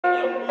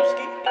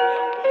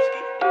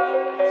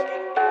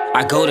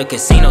I go to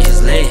casinos,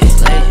 it's lit.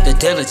 The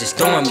dealer just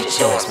throwing me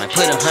chips. Might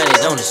put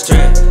 100 on the strip.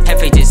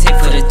 Hefe just hit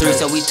for the 3,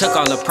 so we took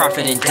all the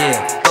profit and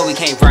dip. But we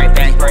came right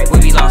back. We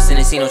be lost in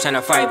the casino trying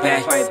to fight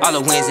back. All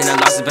the wins and the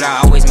losses, but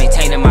I always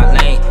maintain in my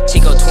lane.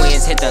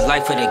 ChicoTwins hit the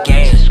life of the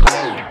game.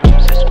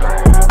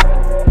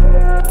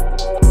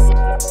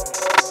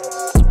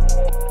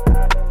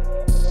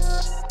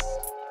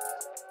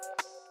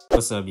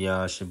 What's up,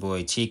 y'all? It's your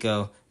boy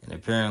Chico, and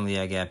apparently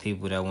I got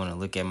people that want to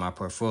look at my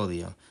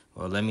portfolio.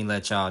 Well, let me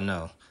let y'all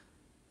know.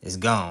 It's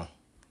gone.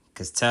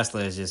 Because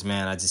Tesla is just,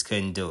 man, I just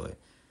couldn't do it.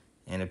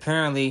 And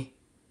apparently,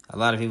 a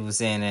lot of people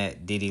saying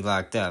that Diddy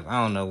locked up.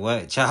 I don't know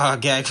what y'all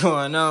got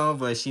going on,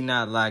 but she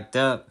not locked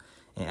up.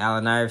 And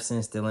Allen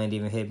Iverson still ain't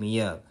even hit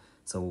me up.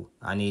 So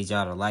I need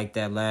y'all to like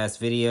that last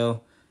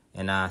video.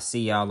 And I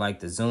see y'all like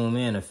the zoom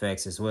in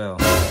effects as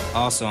well.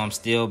 Also, I'm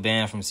still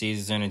banned from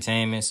Caesars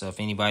Entertainment. So if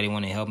anybody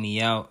want to help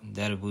me out,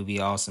 that would be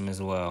awesome as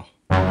well.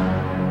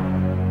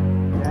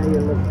 Now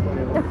you look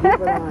funny.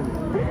 Keep it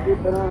on.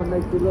 Keep it on,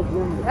 makes you look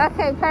younger.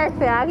 Okay,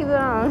 perfect. I'll keep it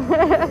on.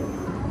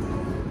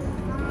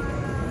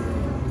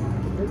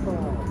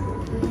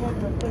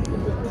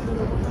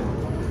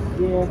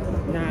 Yeah.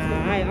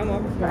 Nah, I'm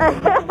up.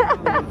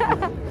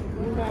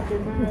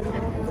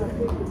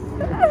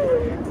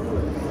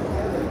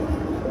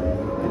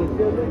 Any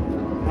children?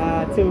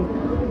 Two.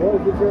 What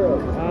was the girl?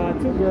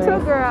 Two girls. Two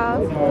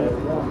girls.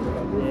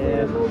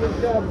 Yeah. Movie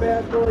job,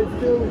 Bad Boys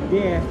 2.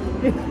 Yeah.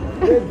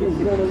 Reggie's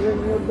gonna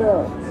ring your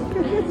bell.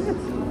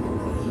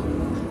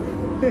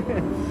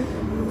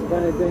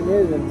 Funny thing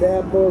is, in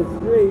Bad Boys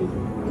 3,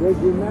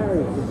 Reggie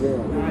marries the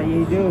girl. Ah,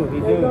 you do, you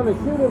They're do. gonna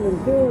shoot him in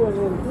 2, and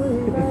in 3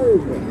 he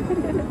marries her.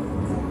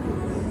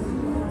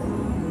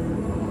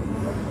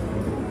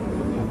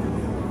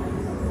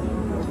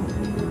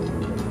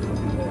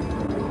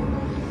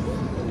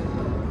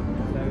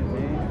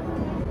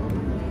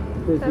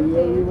 Does he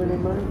owe you any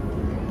money?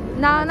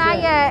 No, not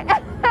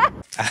yet.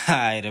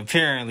 Alright,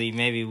 apparently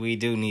maybe we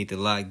do need to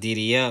lock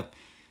Diddy up.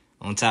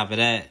 On top of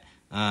that,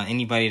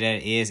 anybody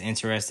that is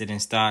interested in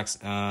stocks,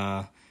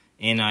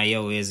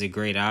 NIO is a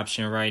great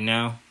option right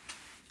now.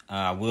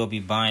 We'll be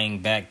buying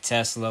back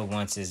Tesla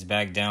once it's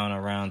back down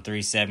around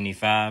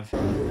 375.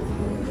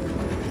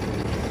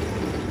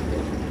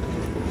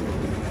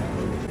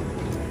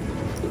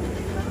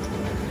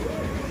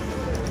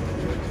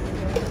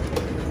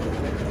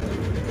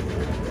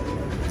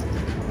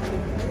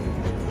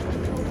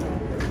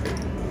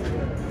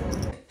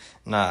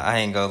 Nah, I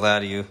ain't gonna lie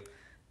to you.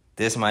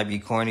 This might be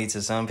corny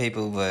to some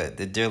people, but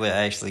the dealer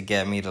actually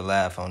got me to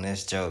laugh on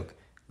this joke.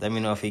 Let me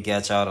know if he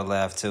got y'all to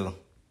laugh too.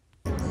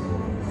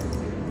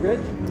 Rich?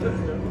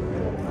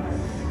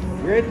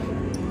 Rich?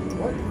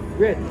 What?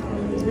 Rich.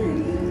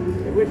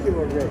 I wish you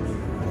were rich.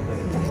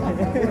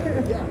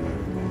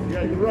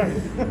 Yeah, you're right.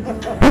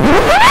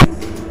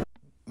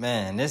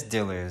 Man, this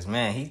dealer is,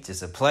 man, he's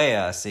just a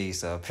player, I see.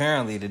 So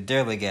apparently the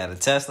dealer got a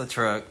Tesla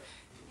truck.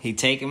 He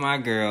taking my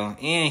girl,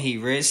 and he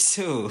rich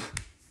too.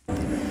 See,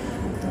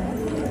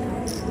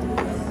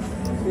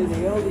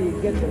 the older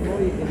you get, the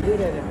more you can do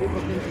that, and people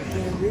think you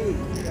can't read.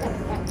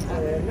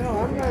 No,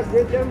 I'm not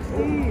rich, I'm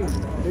Steve.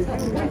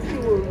 Because you wish you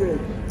were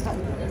rich.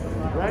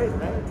 Right?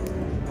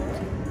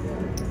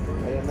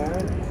 Are you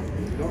married?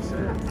 No,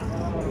 sir.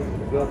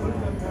 Guilty.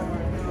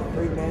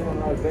 Free man in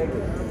Las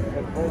Vegas.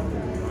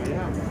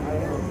 I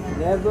am.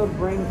 Never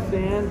bring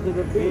sand to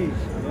the beach.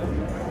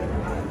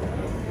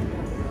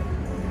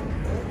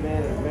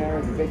 Man is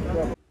married, big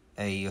trouble.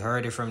 Hey, you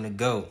heard it from the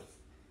GOAT.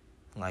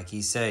 Like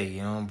he say,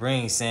 you don't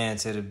bring sand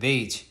to the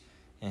beach.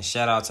 And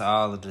shout out to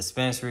all the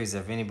dispensaries.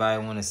 If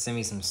anybody want to send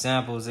me some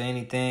samples or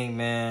anything,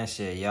 man,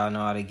 shit, y'all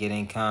know how to get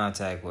in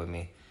contact with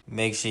me.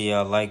 Make sure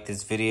y'all like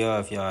this video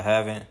if y'all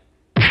haven't.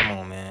 Come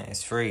on, man,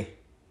 it's free.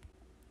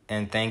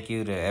 And thank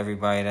you to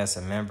everybody that's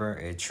a member.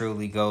 It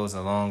truly goes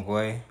a long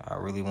way. I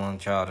really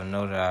want y'all to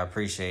know that I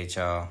appreciate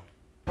y'all.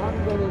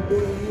 I'm gonna do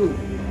you.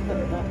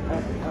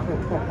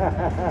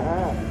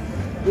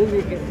 Then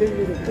you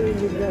continue to clean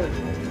your gun.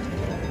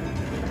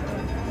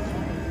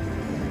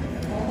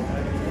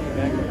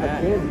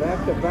 Back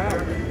to back.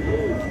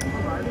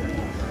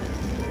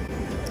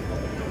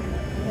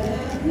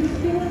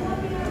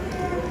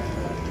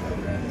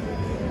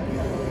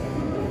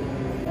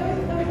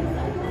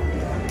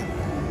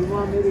 You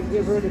want me to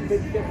give her the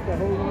big tip to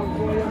hold on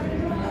for you?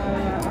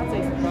 I'll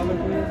take some color,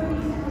 please.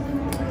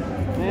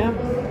 Ma'am,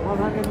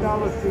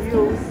 $100 to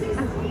you.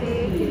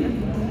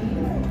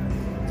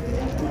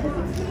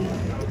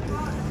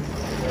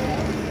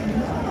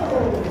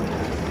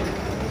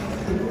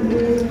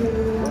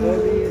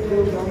 Whatever you do,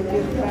 don't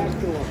give them back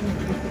to them.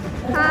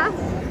 Huh?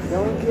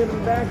 Don't give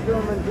them back to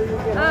them until you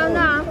get Oh, home. no,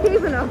 I'm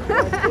keeping them.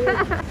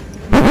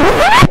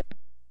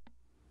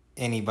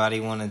 Anybody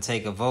want to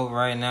take a vote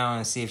right now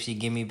and see if she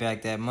give me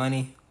back that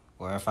money?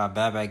 Or if I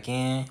buy back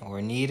in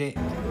or need it?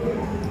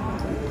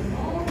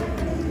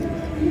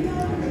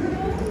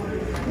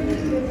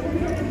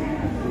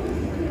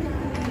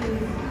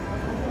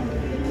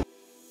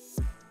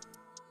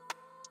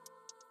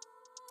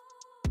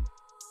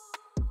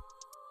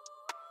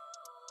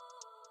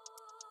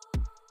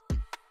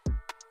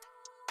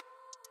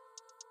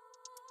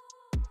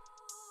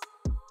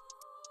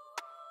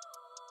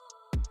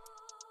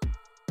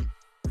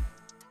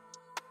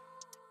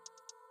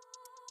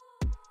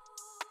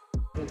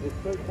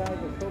 Estoy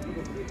tired of soap of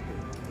the future.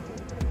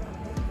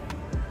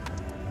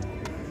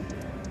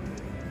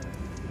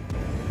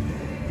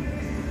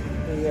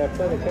 Yeah,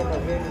 puede que no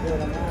viene de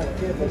la nada,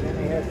 kid, but then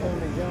he has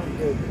Tony Jones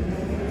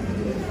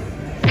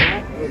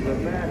with the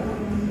man.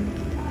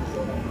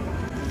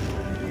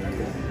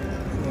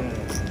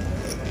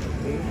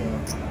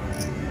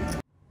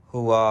 Who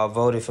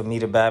voted for me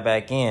to buy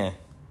back in.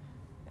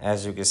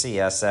 As you can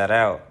see, I sat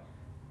out.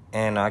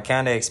 And I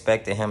kind of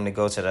expected him to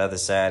go to the other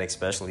side,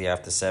 especially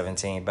after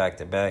 17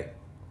 back-to-back.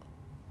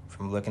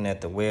 From looking at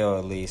the wheel,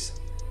 at least.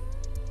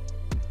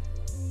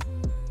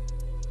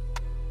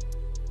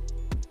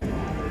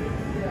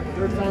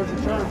 Third time's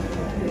a charm.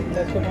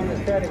 That's the one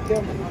that's trying to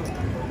kill me.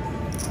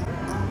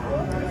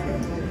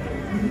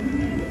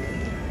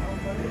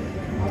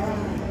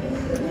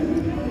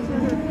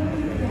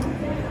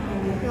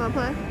 You wanna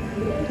play?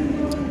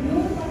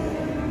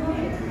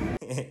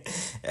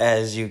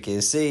 As you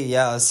can see,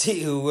 y'all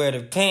see who wear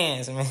the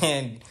pants,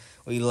 man.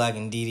 We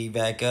locking Dee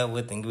back up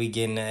with and we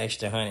getting the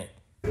extra 100.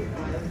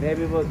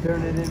 Maybe we'll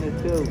turn it into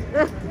 2.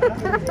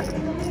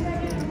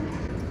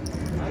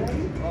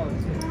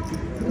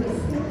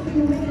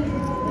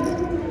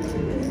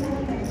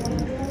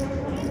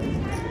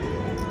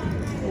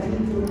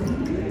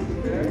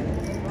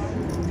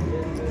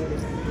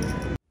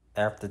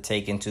 After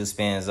taking 2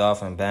 spins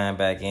off and buying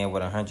back in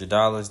with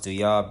 $100, do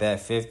y'all bet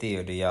 50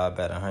 or do y'all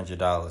bet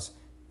 $100?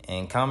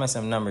 And comment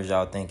some numbers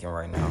y'all thinking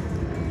right now.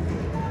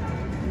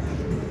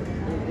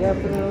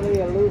 Definitely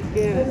a loose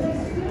cannon.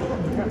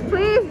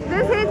 Please,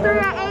 this hit 3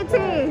 at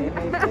 18.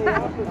 They say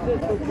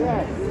opposites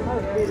attract. You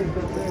must be the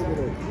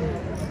conservative.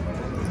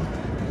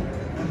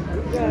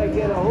 You gotta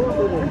get a hold of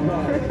this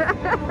guy.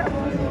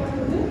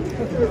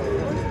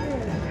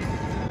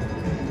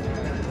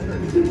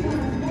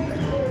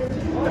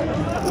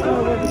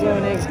 Oh, let's go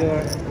next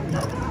door.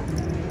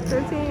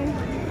 13.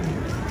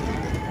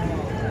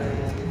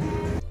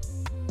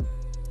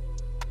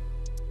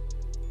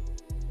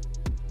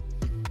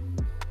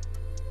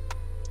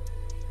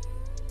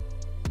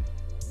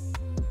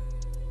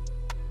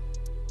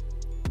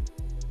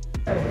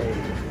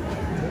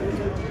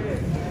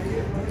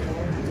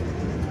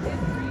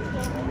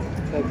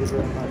 Thank you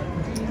very much.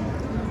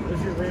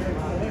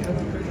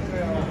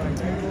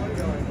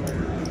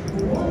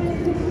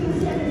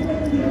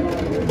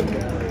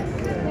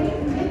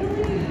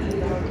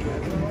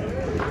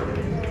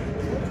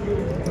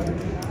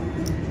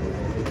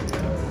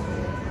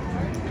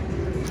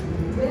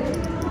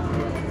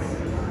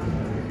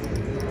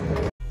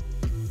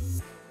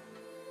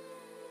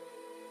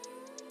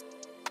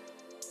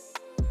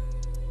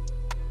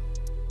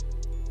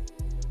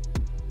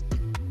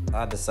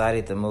 I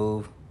decided to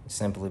move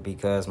simply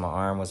because my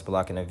arm was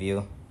blocking the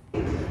view.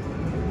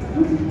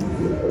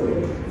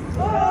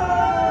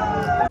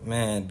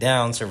 Man,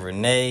 down to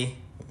Renee,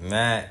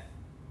 Matt,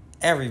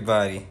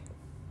 everybody.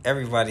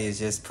 Everybody is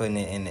just putting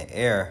it in the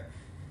air.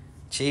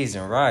 Cheese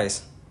and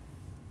rice.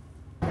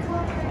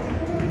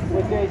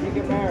 What day did you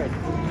get married?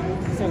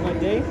 You said what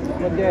day?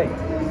 What day?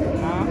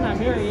 I'm not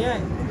married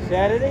yet.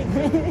 Saturday?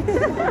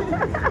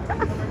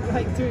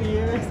 Like 2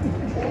 years.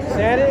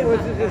 Saturday?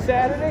 Was it a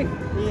Saturday?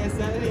 Yeah,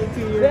 Saturday, 2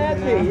 years.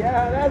 Saturday,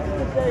 yeah, that's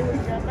the day we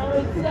got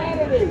married.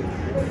 Saturday.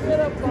 Get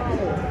up on it.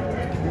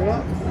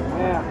 Yeah.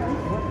 Yeah.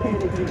 What day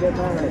did you get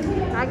married?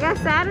 I guess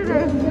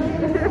Saturday.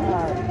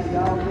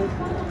 Y'all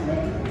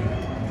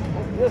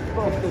just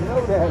supposed to know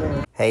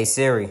that. Hey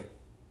Siri.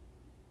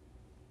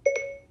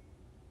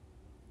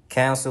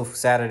 Cancel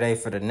Saturday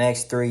for the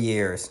next 3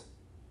 years.